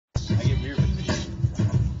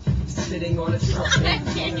sitting on a trumpet,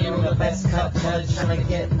 on the best cut mud, trying to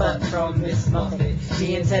get butt from Miss Muffet.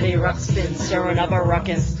 Me and Teddy Ruxpin stirring up a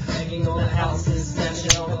ruckus. Hanging on the houses,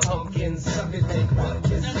 smashing all the pumpkins. Sucker think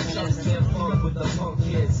buckets, just can't funk with the punk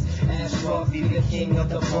kids. Asher Roth, be the king of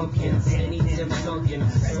the pumpkins. Annie Tim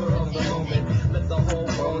Duncan, spur of the moment. Let the whole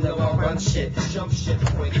world know I run shit. Jump shit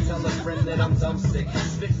quick, tell a friend that I'm dumb sick.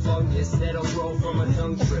 Spit fungus that'll grow from a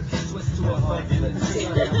tongue trip. Twist to a thumb flip.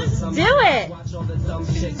 Do it! Watch all the dumb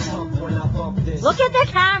chicks hump when I bump this. Look at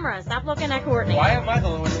the camera. Stop looking at Courtney. Why am I the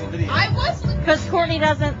only one in the video? I was. Because Courtney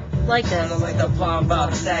doesn't like I this. don't like the bomb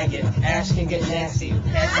bob sagging. Ash can get nasty.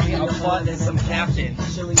 Ask me a flood and some captain.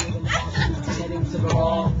 Chilling in the heading to the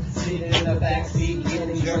mall. Seated in the backseat,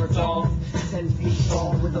 getting jerked off. 10 feet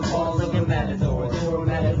tall with the balls like a matador. Or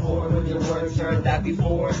matador with your words, heard that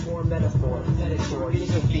before. More metaphor, pedicure, get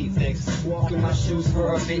your feet fixed. Walk in my shoes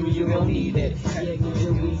for a bit, you will need it. Yeah, get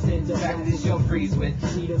your weeks into practice you'll freeze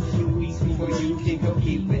with. Need a few weeks before you can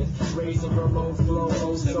compete with. Raise a remote flow,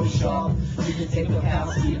 oh so sharp. You can take the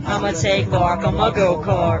house seat. I'ma take Lark on my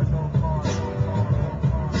go-kart.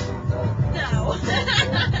 No.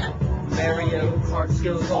 Mario Kart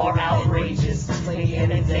skills are outrageous. Play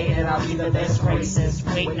any day and I'll be the best racist.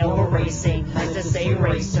 Wait, no erasing, like to say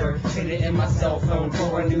racer. Hit it in my cell phone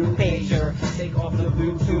for a new pager. Take off the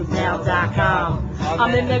Bluetooth Now.com.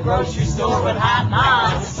 I'm in the grocery store with hot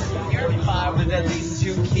moms. 35 with at least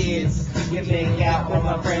 2 kids. You make out when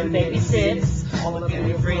my friend babysits. All up in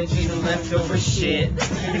your fridge eating leftover shit.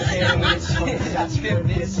 Sandwich, got your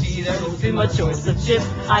biscuit. That'll be my choice of chip.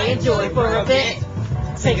 I enjoy for a bit.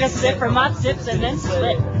 Take a sip from my tips and then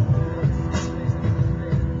split.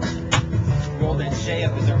 Golden J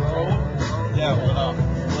up as a roll. Yeah, what up?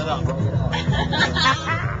 What up?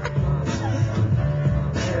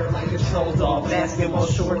 Hair like a troll dog, basketball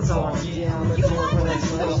shorts on. Yeah, I'm a dork when I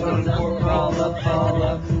slip on the court. All up, all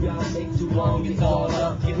up. Y'all take too long, it's all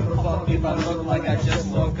up. Give a fuck if I look like I just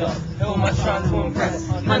woke up. Who am I trying to impress?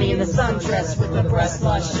 Honey in the sundress with the breast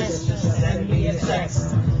luscious. Send me a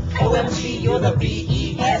text. OMG, you're the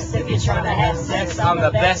BES. If you're trying to have sex, I'm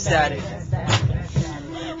the best at it.